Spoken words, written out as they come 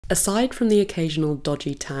Aside from the occasional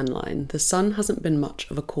dodgy tan line, the sun hasn't been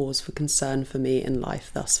much of a cause for concern for me in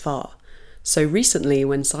life thus far. So recently,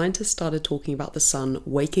 when scientists started talking about the sun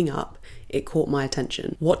waking up, it caught my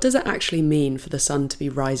attention. What does it actually mean for the sun to be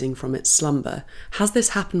rising from its slumber? Has this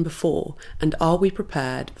happened before? And are we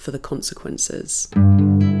prepared for the consequences?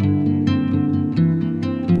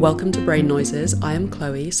 Welcome to Brain Noises. I am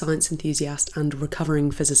Chloe, science enthusiast and recovering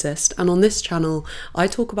physicist, and on this channel I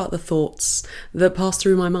talk about the thoughts that pass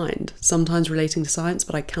through my mind, sometimes relating to science,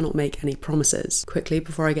 but I cannot make any promises. Quickly,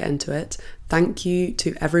 before I get into it, thank you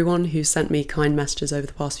to everyone who sent me kind messages over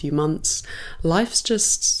the past few months. It's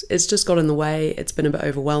just got in the way, it's been a bit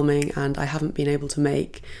overwhelming, and I haven't been able to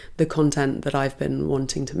make the content that I've been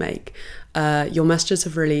wanting to make. Your messages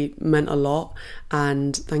have really meant a lot,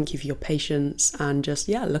 and thank you for your patience and just,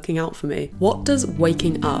 looking out for me. What does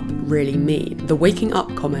waking up really mean? The waking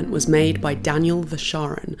up comment was made by Daniel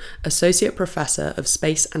Vasharan, Associate Professor of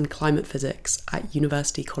Space and Climate Physics at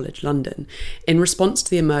University College London, in response to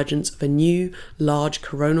the emergence of a new, large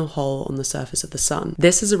coronal hole on the surface of the sun.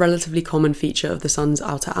 This is a relatively common feature of the sun's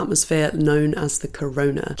outer atmosphere known as the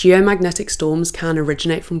corona. Geomagnetic storms can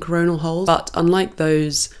originate from coronal holes, but unlike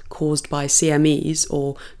those caused by CMEs,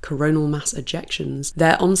 or coronal mass ejections,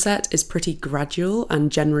 their onset is pretty gradual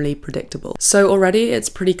and generally predictable. So already it's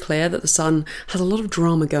pretty clear that the sun has a lot of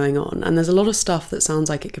drama going on, and there's a lot of stuff that sounds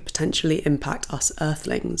like it could potentially impact us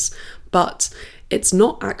Earthlings. But it's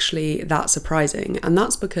not actually that surprising, and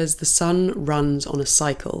that's because the sun runs on a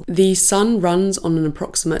cycle. The sun runs on an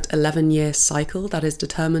approximate 11-year cycle that is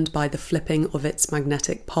determined by the flipping of its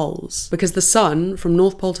magnetic poles. Because the sun, from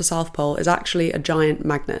North Pole to South Pole, is actually a giant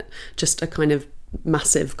magnet, just a kind of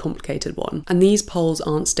massive, complicated one. And these poles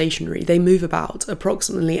aren't stationary, they move about.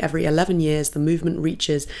 Approximately every 11 years, the movement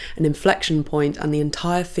reaches an inflection point and the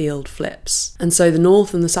entire field flips. And so the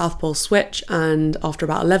North and the South Pole switch, and after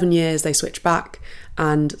about 11 years, they switch back,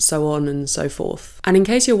 and so on and so forth. And in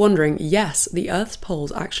case you're wondering, yes, the Earth's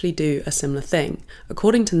poles actually do a similar thing.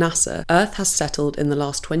 According to NASA, Earth has settled in the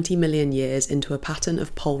last 20 million years into a pattern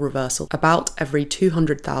of pole reversal about every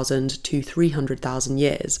 200,000 to 300,000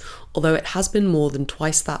 years, although it has been more than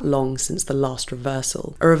twice that long since the last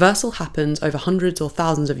reversal. A reversal happens over hundreds or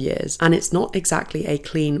thousands of years, and it's not exactly a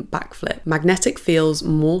clean backflip. Magnetic fields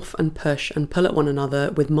morph and push and pull at one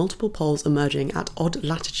another, with multiple poles emerging at odd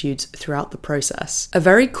latitudes throughout the process. A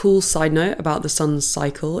very cool side note about the sun's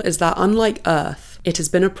cycle is that, unlike Earth, it has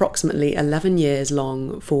been approximately 11 years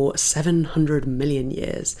long for 700 million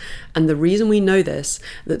years. And the reason we know this,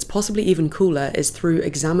 that's possibly even cooler, is through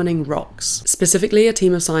examining rocks. Specifically, a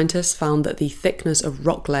team of scientists found that the thickness of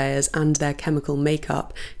rock layers and their chemical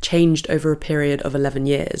makeup changed over a period of 11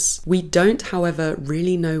 years. We don't, however,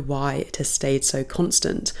 really know why it has stayed so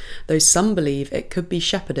constant, though some believe it could be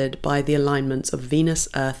shepherded by the alignments of Venus,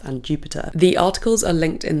 Earth, and Jupiter. The articles are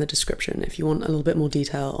linked in the description if you want a little bit more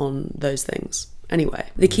detail on those things. Anyway,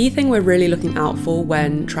 the key thing we're really looking out for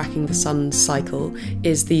when tracking the sun's cycle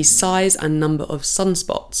is the size and number of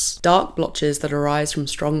sunspots, dark blotches that arise from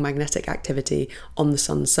strong magnetic activity on the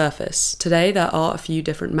sun's surface. Today, there are a few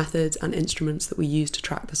different methods and instruments that we use to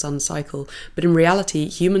track the sun's cycle, but in reality,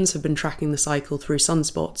 humans have been tracking the cycle through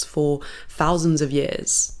sunspots for thousands of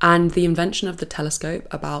years. And the invention of the telescope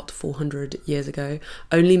about 400 years ago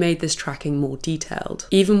only made this tracking more detailed.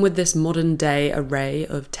 Even with this modern day array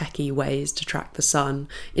of techie ways to track the sun,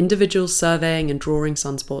 individuals surveying and drawing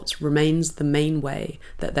sunspots remains the main way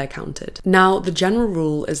that they're counted. Now, the general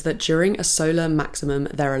rule is that during a solar maximum,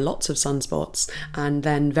 there are lots of sunspots, and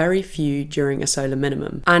then very few during a solar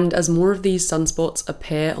minimum. And as more of these sunspots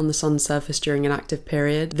appear on the sun's surface during an active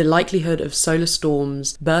period, the likelihood of solar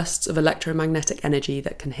storms, bursts of electromagnetic energy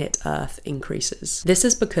that can hit Earth, increases. This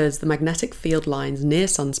is because the magnetic field lines near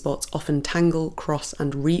sunspots often tangle, cross,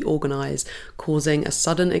 and reorganize, causing a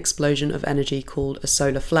sudden explosion of energy called a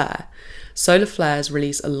solar flare. Solar flares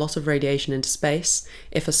release a lot of radiation into space.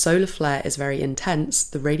 If a solar flare is very intense,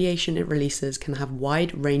 the radiation it releases can have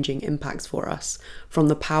wide-ranging impacts for us, from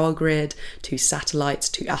the power grid, to satellites,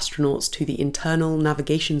 to astronauts, to the internal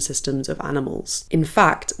navigation systems of animals. In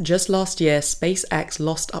fact, just last year, SpaceX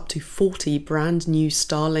lost up to 40 brand new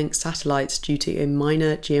Starlink satellites due to a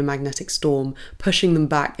minor geomagnetic storm, pushing them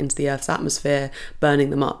back into the Earth's atmosphere, burning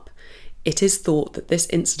them up. It is thought that this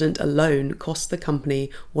incident alone cost the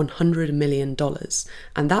company $100 million,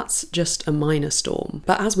 and that's just a minor storm.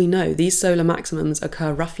 But as we know, these solar maximums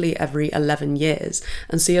occur roughly every 11 years,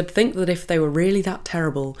 and so you'd think that if they were really that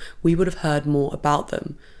terrible, we would have heard more about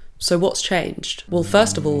them. So what's changed? Well,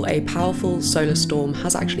 first of all, a powerful solar storm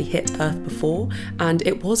has actually hit Earth before, and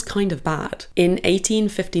it was kind of bad. In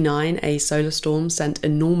 1859, a solar storm sent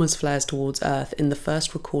enormous flares towards Earth in the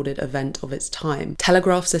first recorded event of its time.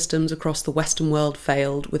 Telegraph systems across the Western world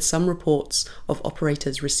failed, with some reports of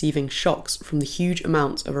operators receiving shocks from the huge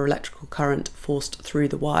amounts of electrical current forced through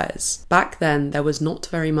the wires. Back then, there was not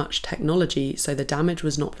very much technology, so the damage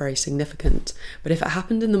was not very significant. But if it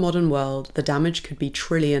happened in the modern world, the damage could be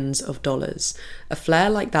trillions of dollars. A flare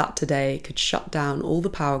like that today could shut down all the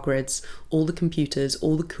power grids, all the computers,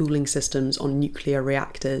 all the cooling systems on nuclear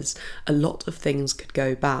reactors. A lot of things could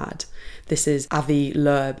go bad. This is Avi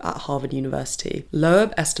Loeb at Harvard University.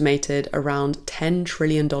 Loeb estimated around $10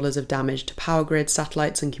 trillion of damage to power grids,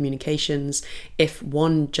 satellites and communications if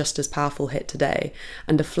one just as powerful hit today.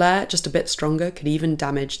 And a flare just a bit stronger could even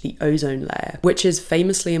damage the ozone layer, which is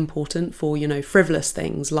famously important for, frivolous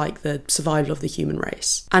things like the survival of the human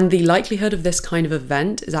race. And the likelihood of this kind of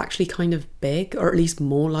event is actually kind of big, or at least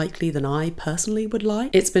more likely than I personally would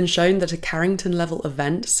like. It's been shown that a Carrington level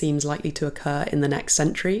event seems likely to occur in the next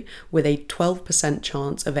century, with a 12%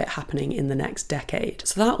 chance of it happening in the next decade.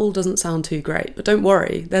 So that all doesn't sound too great, but don't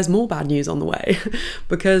worry, there's more bad news on the way,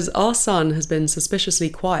 because our sun has been suspiciously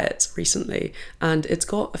quiet recently, and it's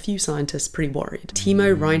got a few scientists pretty worried.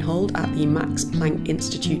 Timo Reinhold at the Max Planck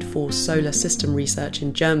Institute for Solar System Research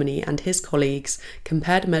in Germany and his colleagues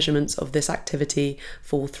compared measurements of this activity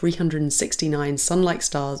for 369 sun-like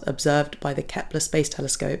stars observed by the Kepler Space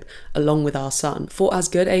Telescope along with our sun. For as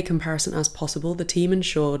good a comparison as possible, the team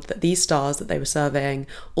ensured that these stars that they were surveying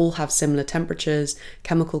all have similar temperatures,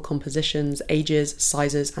 chemical compositions, ages,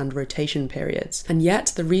 sizes, and rotation periods. And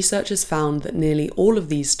yet, the researchers found that nearly all of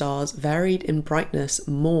these stars varied in brightness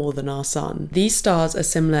more than our sun. These stars are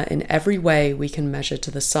similar in every way we can measure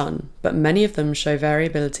to the sun, but many of them show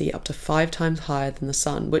variability up to 5 times higher than the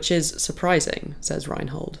sun, which is surprising, says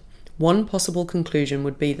Reinhold. One possible conclusion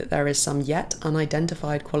would be that there is some yet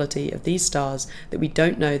unidentified quality of these stars that we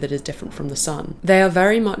don't know that is different from the sun. They are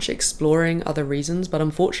very much exploring other reasons, but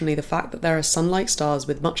unfortunately the fact that there are sun-like stars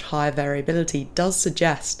with much higher variability does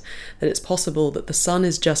suggest that it's possible that the sun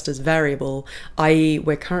is just as variable, i.e.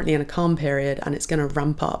 we're currently in a calm period and it's going to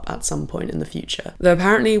ramp up at some point in the future. Though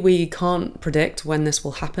apparently we can't predict when this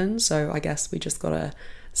will happen, so I guess we just gotta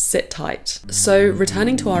sit tight. So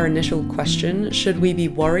returning to our initial question, should we be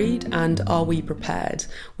worried and are we prepared?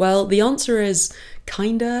 Well, the answer is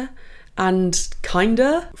kinda and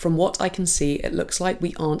kinda. From what I can see, it looks like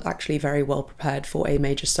we aren't actually very well prepared for a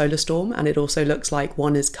major solar storm, and it also looks like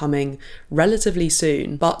one is coming relatively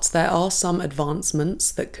soon. But there are some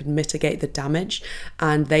advancements that could mitigate the damage,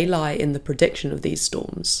 and they lie in the prediction of these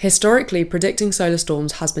storms. Historically, predicting solar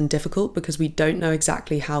storms has been difficult because we don't know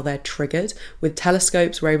exactly how they're triggered. With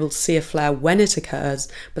telescopes, we're able to see a flare when it occurs,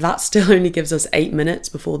 but that still only gives us 8 minutes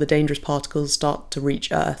before the dangerous particles start to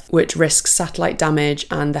reach Earth, which risks satellite damage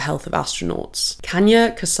and the health of astronauts.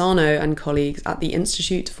 Kanya Kasano and colleagues at the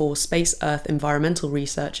Institute for Space-Earth Environmental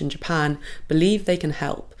Research in Japan believe they can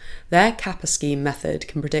help. Their Kappa scheme method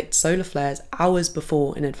can predict solar flares hours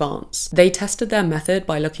before in advance. They tested their method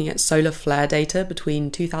by looking at solar flare data between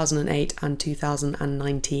 2008 and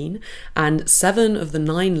 2019, and 7 of the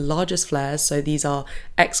 9 largest flares, so these are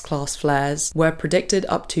X-class flares, were predicted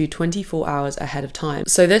up to 24 hours ahead of time.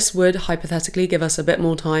 So this would hypothetically give us a bit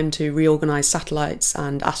more time to reorganize satellites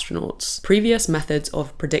and astronauts. Previous methods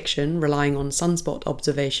of prediction relying on sunspot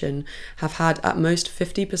observation have had at most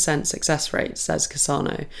 50% success rate, says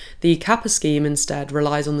Casano. The Kappa scheme instead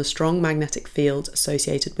relies on the strong magnetic field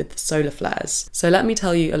associated with the solar flares. So let me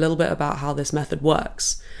tell you a little bit about how this method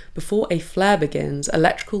works. Before a flare begins,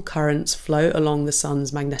 electrical currents flow along the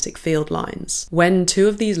sun's magnetic field lines. When 2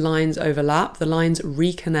 of these lines overlap, the lines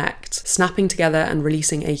reconnect, snapping together and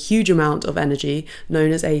releasing a huge amount of energy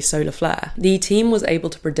known as a solar flare. The team was able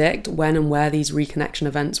to predict when and where these reconnection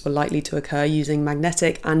events were likely to occur using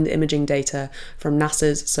magnetic and imaging data from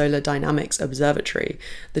NASA's Solar Dynamics Observatory.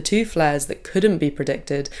 The 2 flares that couldn't be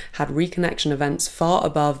predicted had reconnection events far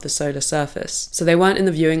above the solar surface, so they weren't in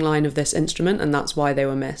the viewing line of this instrument, and that's why they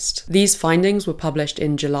were missed. These findings were published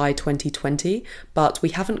in July 2020, but we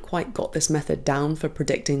haven't quite got this method down for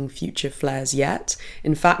predicting future flares yet.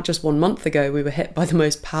 In fact, just 1 month ago, we were hit by the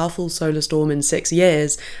most powerful solar storm in 6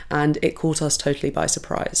 years, and it caught us totally by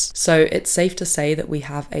surprise. So it's safe to say that we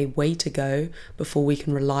have a way to go before we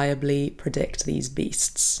can reliably predict these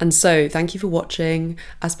beasts. And so, thank you for watching.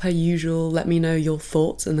 As per usual, let me know your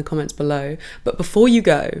thoughts in the comments below. But before you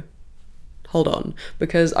go, hold on,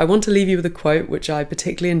 because I want to leave you with a quote which I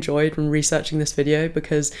particularly enjoyed when researching this video,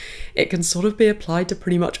 because it can sort of be applied to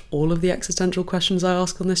pretty much all of the existential questions I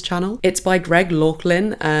ask on this channel. It's by Greg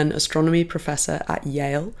Laughlin, an astronomy professor at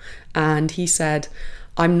Yale, and he said,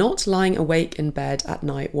 "I'm not lying awake in bed at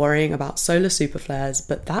night worrying about solar superflares,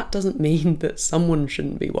 but that doesn't mean that someone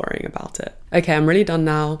shouldn't be worrying about it." Okay, I'm really done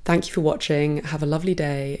now. Thank you for watching. Have a lovely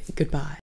day. Goodbye.